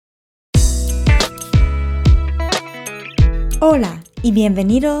Hola y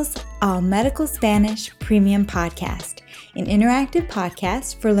bienvenidos al Medical Spanish Premium Podcast, an interactive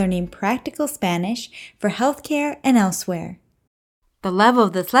podcast for learning practical Spanish for healthcare and elsewhere. The level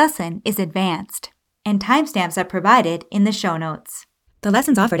of this lesson is advanced, and timestamps are provided in the show notes. The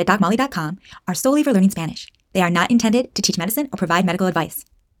lessons offered at DocMolly.com are solely for learning Spanish. They are not intended to teach medicine or provide medical advice.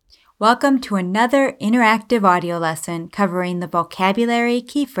 Welcome to another interactive audio lesson covering the vocabulary,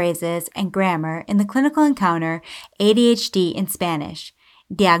 key phrases, and grammar in the clinical encounter ADHD in Spanish,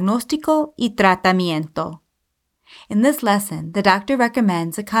 diagnóstico y tratamiento. In this lesson, the doctor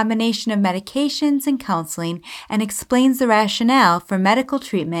recommends a combination of medications and counseling and explains the rationale for medical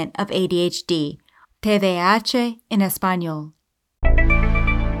treatment of ADHD, TDAH en español.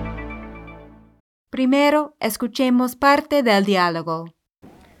 Primero, escuchemos parte del diálogo.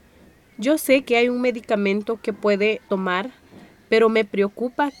 Yo sé que hay un medicamento que puede tomar, pero me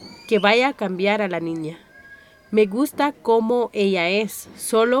preocupa que vaya a cambiar a la niña. Me gusta cómo ella es,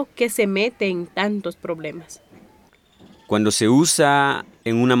 solo que se mete en tantos problemas. Cuando se usa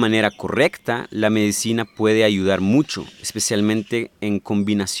en una manera correcta, la medicina puede ayudar mucho, especialmente en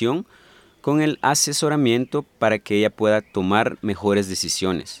combinación con el asesoramiento para que ella pueda tomar mejores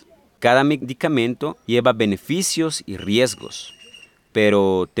decisiones. Cada medicamento lleva beneficios y riesgos,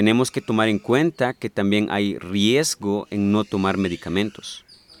 pero tenemos que tomar en cuenta que también hay riesgo en no tomar medicamentos.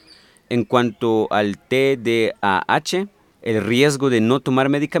 En cuanto al TDAH, el riesgo de no tomar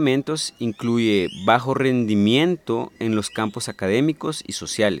medicamentos incluye bajo rendimiento en los campos académicos y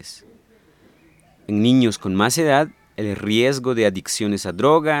sociales. En niños con más edad, el riesgo de adicciones a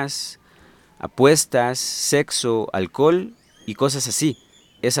drogas, apuestas, sexo, alcohol y cosas así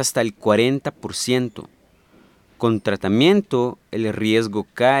es hasta el 40%. Con tratamiento, el riesgo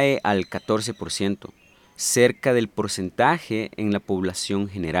cae al 14%, cerca del porcentaje en la población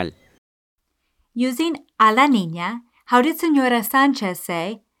general. Using a la niña, how did Señora Sanchez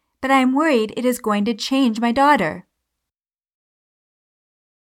say, "But I'm worried it is going to change my daughter"?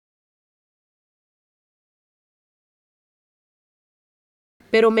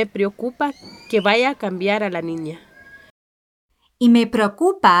 Pero me preocupa que vaya a cambiar a la niña. Y me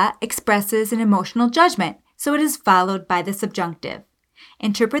preocupa expresses an emotional judgment, so it is followed by the subjunctive.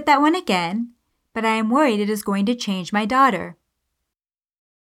 Interpret that one again, but I am worried it is going to change my daughter.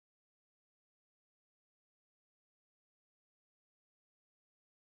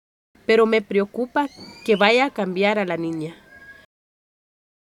 Pero me preocupa que vaya a cambiar a la niña.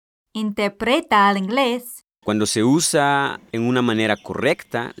 Interpreta al inglés. Cuando se usa en una manera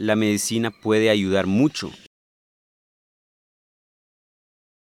correcta, la medicina puede ayudar mucho.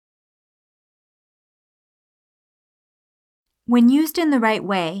 When used in the right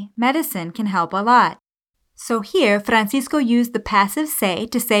way, medicine can help a lot. So here, Francisco used the passive se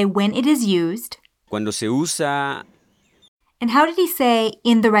to say when it is used. Cuando se usa And how did he say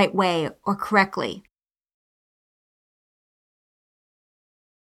in the right way or correctly?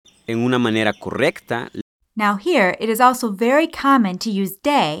 en una manera correcta, Now here, it is also very common to use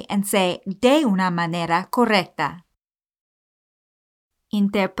de and say de una manera correcta.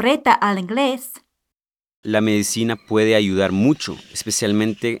 Interpreta al inglés. la medicina puede ayudar mucho,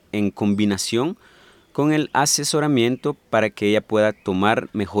 especialmente en combinación con el asesoramiento para que ella pueda tomar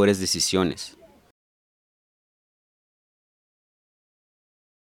mejores decisiones.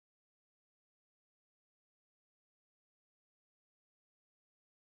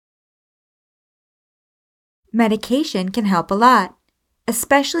 Medication can help a lot,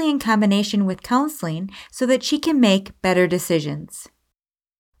 especially in combination with counseling so that she can make better decisions.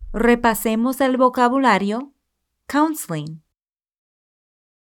 Repasemos el vocabulario. Counseling.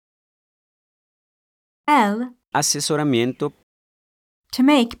 El, Asesoramiento, to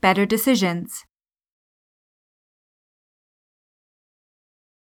make better decisions.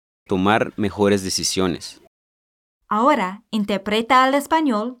 tomar mejores decisiones. Ahora, interpreta al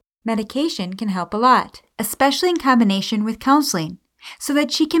español. Medication can help a lot, especially in combination with counseling, so that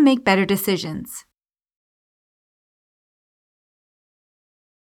she can make better decisions.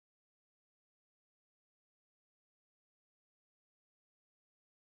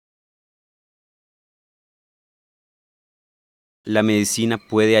 La medicina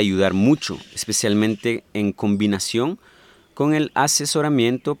puede ayudar mucho, especialmente en combinación con el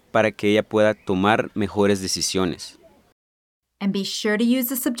asesoramiento para que ella pueda tomar mejores decisiones. And be sure to use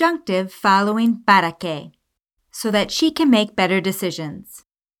the subjunctive following para que, so that she can make better decisions.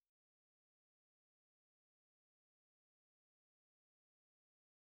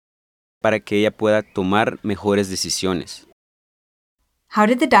 Para que ella pueda tomar mejores decisiones. How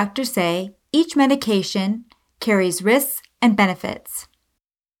did the doctor say each medication carries risks and benefits?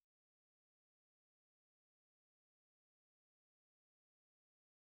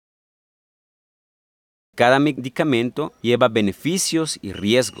 Cada medicamento lleva beneficios y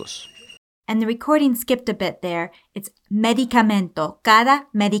riesgos. And the recording skipped a bit there. It's medicamento, cada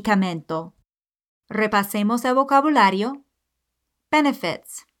medicamento. Repasemos el vocabulario.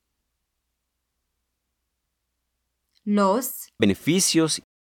 Benefits. Los. Beneficios,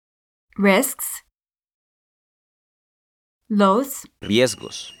 Risks. Los.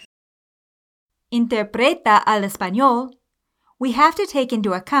 riesgos. Interpreta al español. We have to take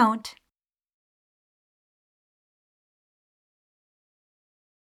into account.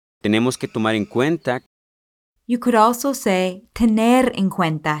 Tenemos que tomar en cuenta. You could also say tener en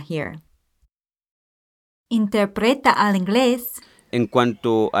cuenta here. Interpreta al inglés. En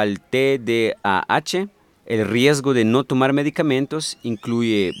cuanto al TDAH, el riesgo de no tomar medicamentos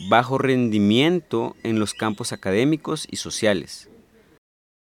incluye bajo rendimiento en los campos académicos y sociales.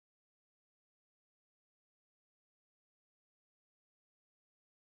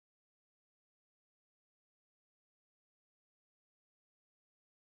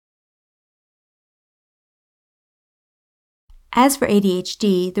 As for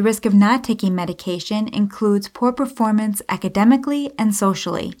ADHD, the risk of not taking medication includes poor performance academically and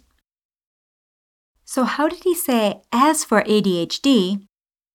socially. So how did he say, as for ADHD?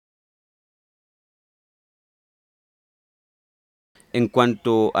 En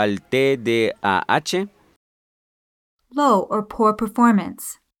cuanto al TDAH, Low or poor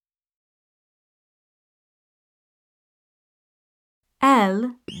performance.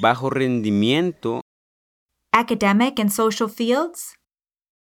 L. bajo rendimiento Academic and social fields.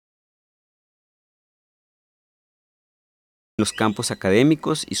 en los campos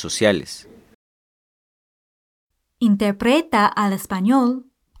académicos y sociales. Interpreta al español.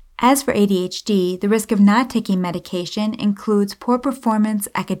 As for ADHD, the risk of not taking medication includes poor performance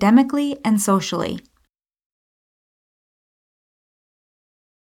academically and socially.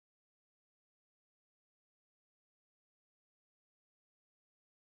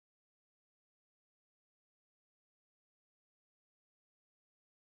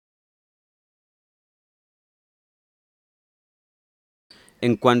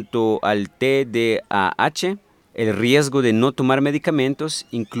 En cuanto al TDAH, el riesgo de no tomar medicamentos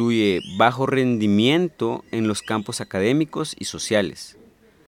incluye bajo rendimiento en los campos académicos y sociales.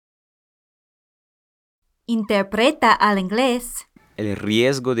 Interpreta al inglés. El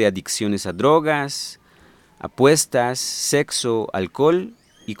riesgo de adicciones a drogas, apuestas, sexo, alcohol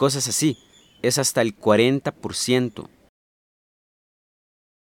y cosas así es hasta el 40%.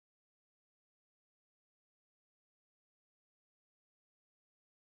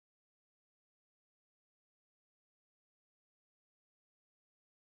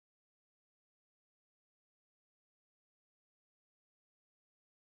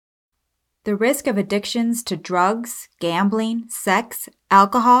 The risk of addictions to drugs, gambling, sex,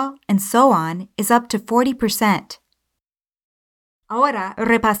 alcohol, and so on is up to 40%. Ahora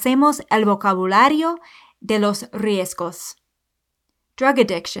repasemos el vocabulario de los riesgos. Drug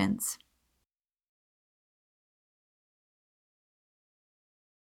addictions.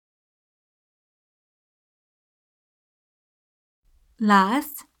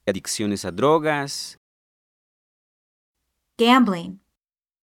 Las. Adicciones a drogas, Gambling.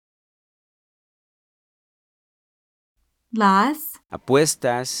 Las.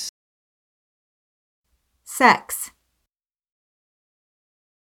 apuestas, Sex.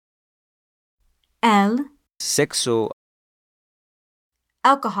 El. sexo,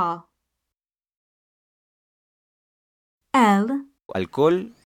 Alcohol. El.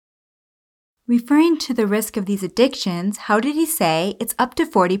 alcohol. Referring to the risk of these addictions, how did he say it's up to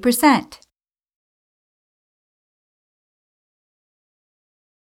 40%?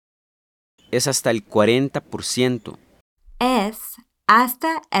 Es hasta el 40%. Es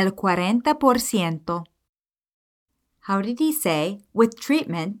hasta el 40%. How did he say, with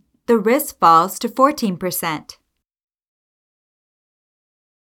treatment, the risk falls to 14%?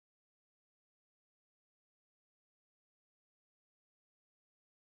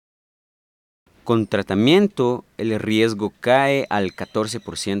 Con tratamiento, el riesgo cae al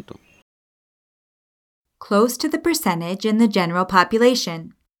 14%. Close to the percentage in the general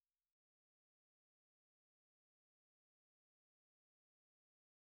population.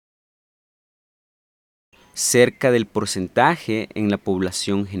 Cerca del porcentaje en la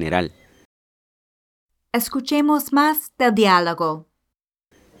población general. Escuchemos más del diálogo.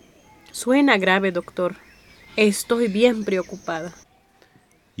 Suena grave, doctor. Estoy bien preocupada.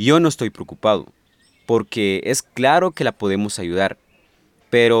 Yo no estoy preocupado, porque es claro que la podemos ayudar,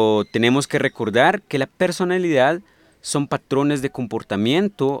 pero tenemos que recordar que la personalidad son patrones de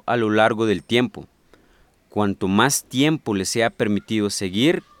comportamiento a lo largo del tiempo. Cuanto más tiempo le sea permitido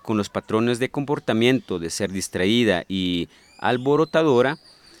seguir con los patrones de comportamiento de ser distraída y alborotadora,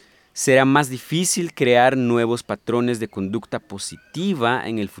 será más difícil crear nuevos patrones de conducta positiva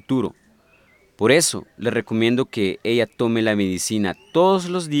en el futuro. Por eso, le recomiendo que ella tome la medicina todos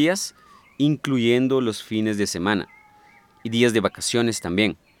los días, incluyendo los fines de semana y días de vacaciones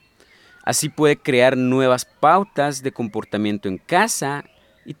también. Así puede crear nuevas pautas de comportamiento en casa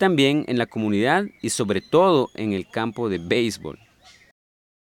y también en la comunidad y sobre todo en el campo de béisbol.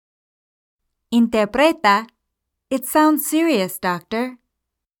 Interpreta. It sounds serious, doctor.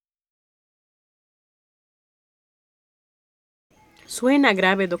 Suena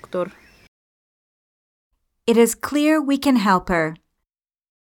grave, doctor. It is clear we can help her.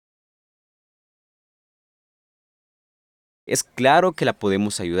 Es claro que la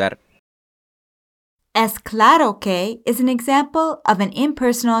podemos ayudar. Es claro que is an example of an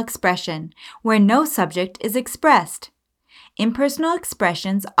impersonal expression where no subject is expressed. Impersonal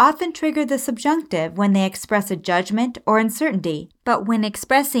expressions often trigger the subjunctive when they express a judgment or uncertainty, but when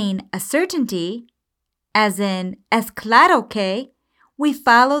expressing a certainty, as in es claro que, we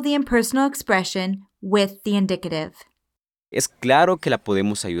follow the impersonal expression with the indicative. Es claro que la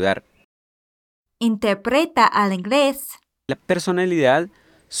podemos ayudar. Interpreta al inglés. La personalidad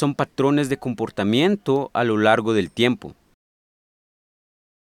son patrones de comportamiento a lo largo del tiempo.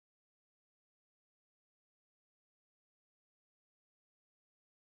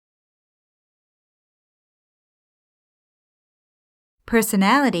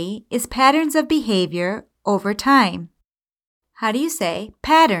 Personality is patterns of behavior over time. How do you say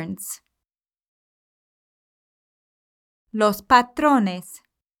patterns? Los patrones.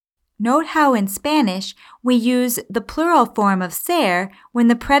 Note how in Spanish we use the plural form of ser when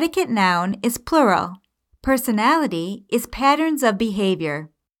the predicate noun is plural. Personality is patterns of behavior.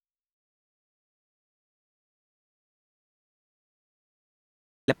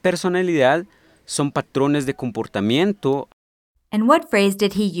 La personalidad son patrones de comportamiento And what phrase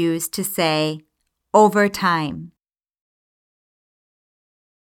did he use to say over time?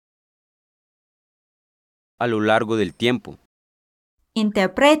 a lo largo del tiempo.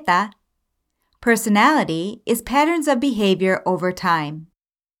 Interpreta. Personality is patterns of behavior over time.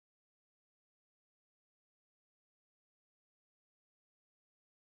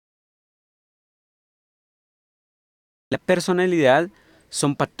 La personalidad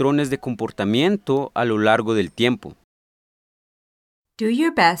son patrones de comportamiento a lo largo del tiempo. Do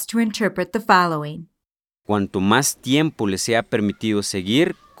your best to interpret the following. Cuanto más tiempo le sea permitido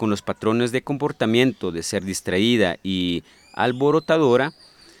seguir con los patrones de comportamiento de ser distraída y alborotadora,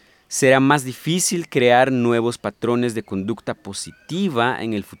 será más difícil crear nuevos patrones de conducta positiva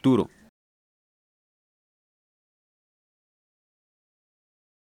en el futuro.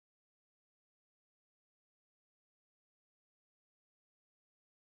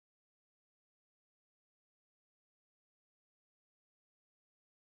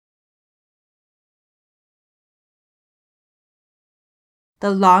 The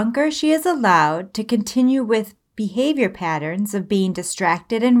longer she is allowed to continue with behavior patterns of being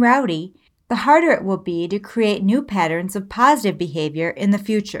distracted and rowdy, the harder it will be to create new patterns of positive behavior in the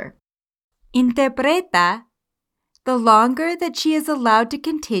future. Interpreta. The longer that she is allowed to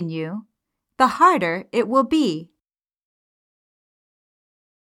continue, the harder it will be.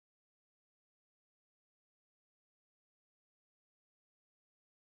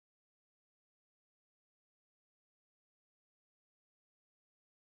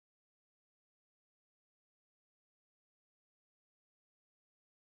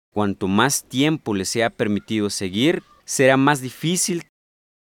 Cuanto más tiempo le sea permitido seguir, será más difícil.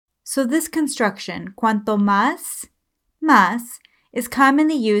 So this construction, cuanto más, is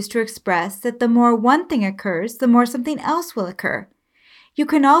commonly used to express that the more one thing occurs, the more something else will occur. You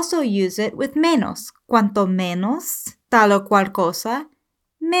can also use it with menos. Cuanto menos tal o cual cosa,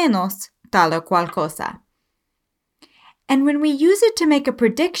 menos tal o cual cosa. And when we use it to make a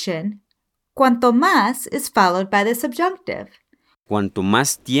prediction, cuanto más is followed by the subjunctive. Cuanto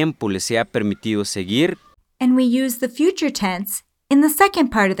más tiempo le sea permitido seguir, And we use the future tense in the second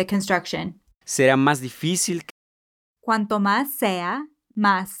part of the construction. será más difícil. Cuanto más sea,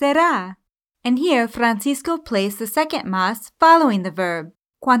 más será. And here, Francisco placed the second más following the verb.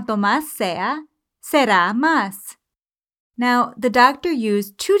 Cuanto más sea, será más. Now, the doctor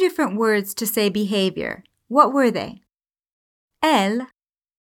used two different words to say behavior. What were they? El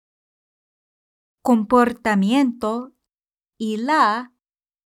comportamiento y la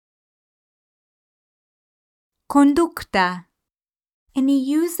conducta. And he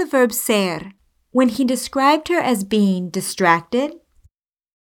used the verb ser when he described her as being distracted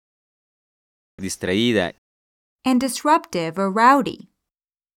Distraída and disruptive or rowdy.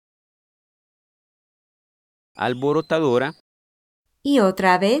 alborotadora, y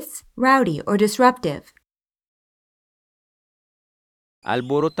otra vez rowdy or disruptive.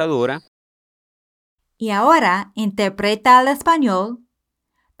 alborotadora, Y ahora interpreta al español.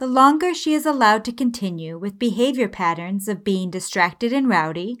 The longer she is allowed to continue with behavior patterns of being distracted and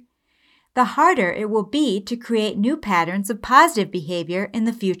rowdy, the harder it will be to create new patterns of positive behavior in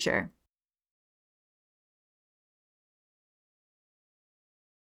the future.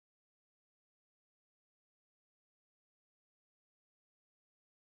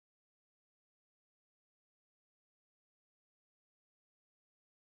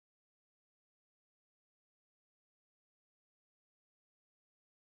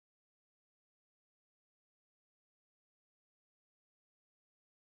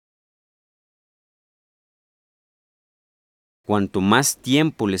 Cuanto más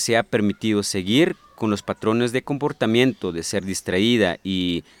tiempo le sea permitido seguir con los patrones de comportamiento de ser distraída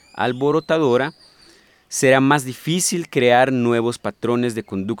y alborotadora, será más difícil crear nuevos patrones de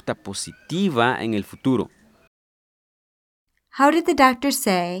conducta positiva en el futuro. How did the doctor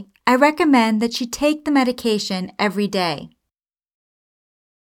say, I recommend that she take the medication every day?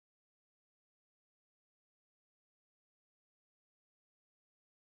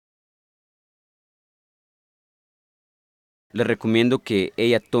 Le recomiendo que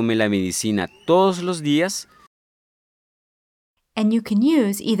ella tome la medicina todos los días. And you can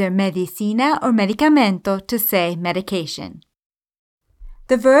use either medicina or medicamento to say medication.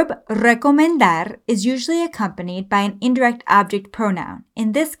 The verb recomendar is usually accompanied by an indirect object pronoun,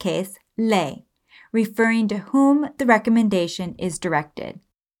 in this case, le, referring to whom the recommendation is directed.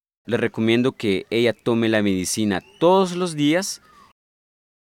 Le recomiendo que ella tome la medicina todos los días.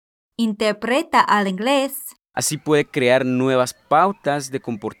 Interpreta al inglés. Así puede crear nuevas pautas de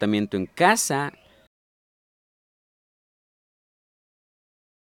comportamiento en casa.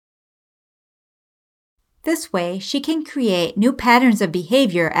 This way, she can create new patterns of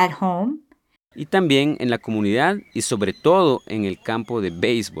behavior at home Y también en la comunidad y sobre todo en el campo de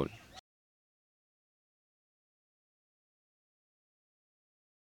béisbol.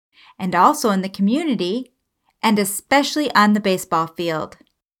 and also in the community, and especially on the baseball field.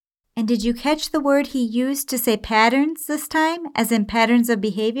 And did you catch the word he used to say patterns this time, as in patterns of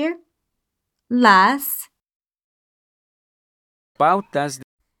behavior? Las. Pautas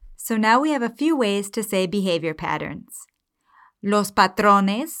So now we have a few ways to say behavior patterns. Los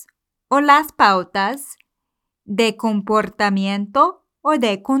patrones o las pautas de comportamiento o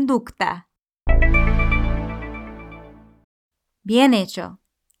de conducta. Bien hecho.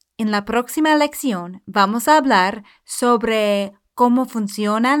 En la próxima lección vamos a hablar sobre cómo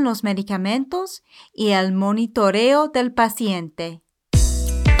funcionan los medicamentos y el monitoreo del paciente.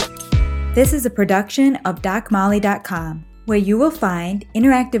 This is a production of DocMolly.com, where you will find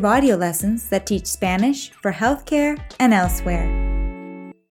interactive audio lessons that teach Spanish for healthcare and elsewhere.